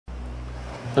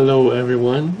Hello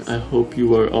everyone, I hope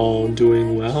you are all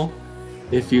doing well.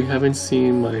 If you haven't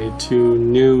seen my two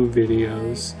new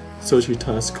videos,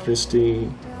 Societas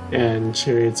Christi and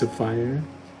Chariots of Fire,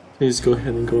 please go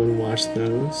ahead and go and watch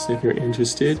those if you're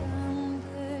interested.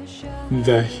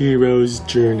 The Hero's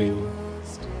Journey.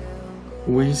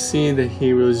 We see the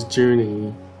hero's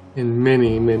journey in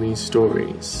many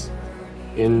stories.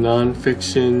 In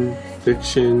non-fiction,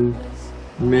 fiction,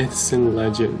 myths and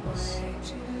legends.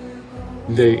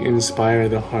 They inspire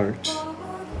the heart.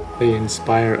 They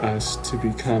inspire us to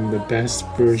become the best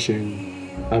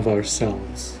version of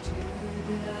ourselves.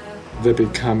 The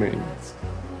becoming.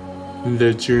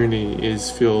 The journey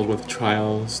is filled with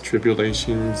trials,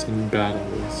 tribulations, and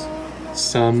battles.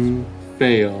 Some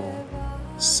fail.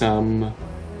 Some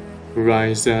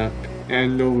rise up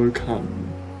and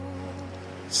overcome.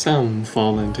 Some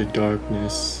fall into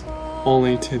darkness,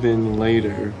 only to then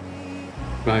later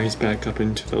rise back up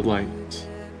into the light,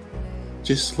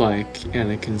 just like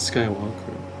Anakin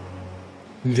Skywalker.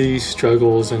 These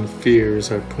struggles and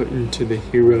fears are put into the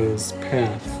hero's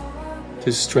path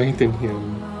to strengthen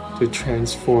him, to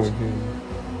transform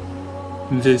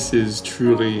him. This is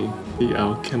truly the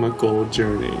alchemical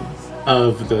journey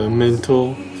of the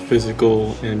mental,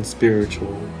 physical, and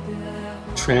spiritual,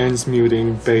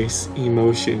 transmuting base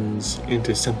emotions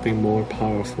into something more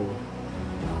powerful.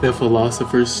 The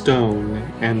Philosopher's Stone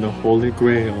and the Holy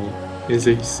Grail is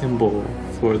a symbol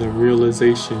for the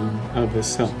realization of the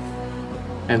self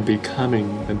and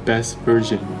becoming the best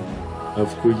version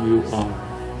of who you are.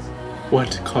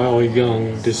 What Carl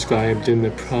Jung described in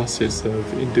the process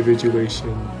of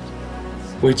individuation,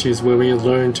 which is where we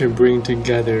learn to bring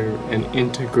together and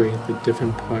integrate the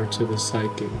different parts of the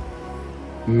psyche,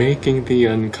 making the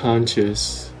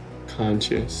unconscious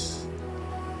conscious.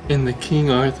 In the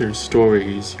King Arthur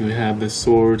stories, you have the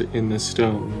sword in the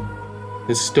stone.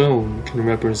 The stone can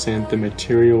represent the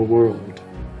material world,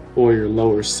 or your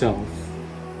lower self.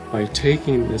 By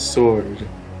taking the sword,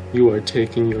 you are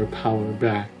taking your power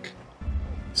back.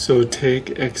 So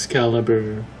take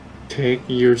Excalibur, take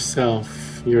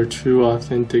yourself, your true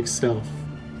authentic self,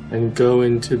 and go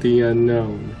into the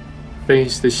unknown.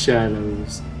 Face the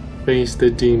shadows, face the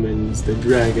demons, the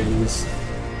dragons,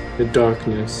 the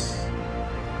darkness.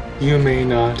 You may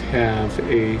not have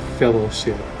a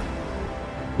fellowship.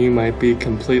 You might be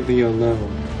completely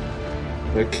alone,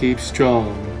 but keep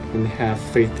strong and have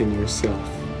faith in yourself.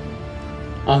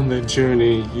 On the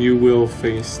journey, you will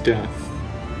face death,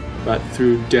 but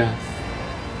through death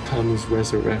comes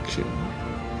resurrection.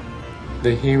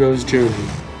 The hero's journey,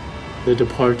 the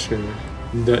departure,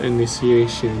 the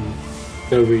initiation,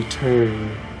 the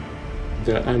return,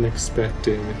 the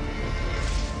unexpected.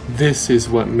 This is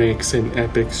what makes an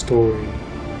epic story.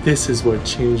 This is what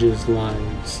changes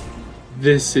lives.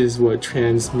 This is what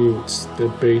transmutes the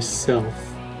base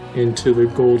self into the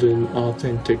golden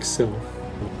authentic self,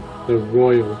 the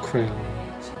royal crown.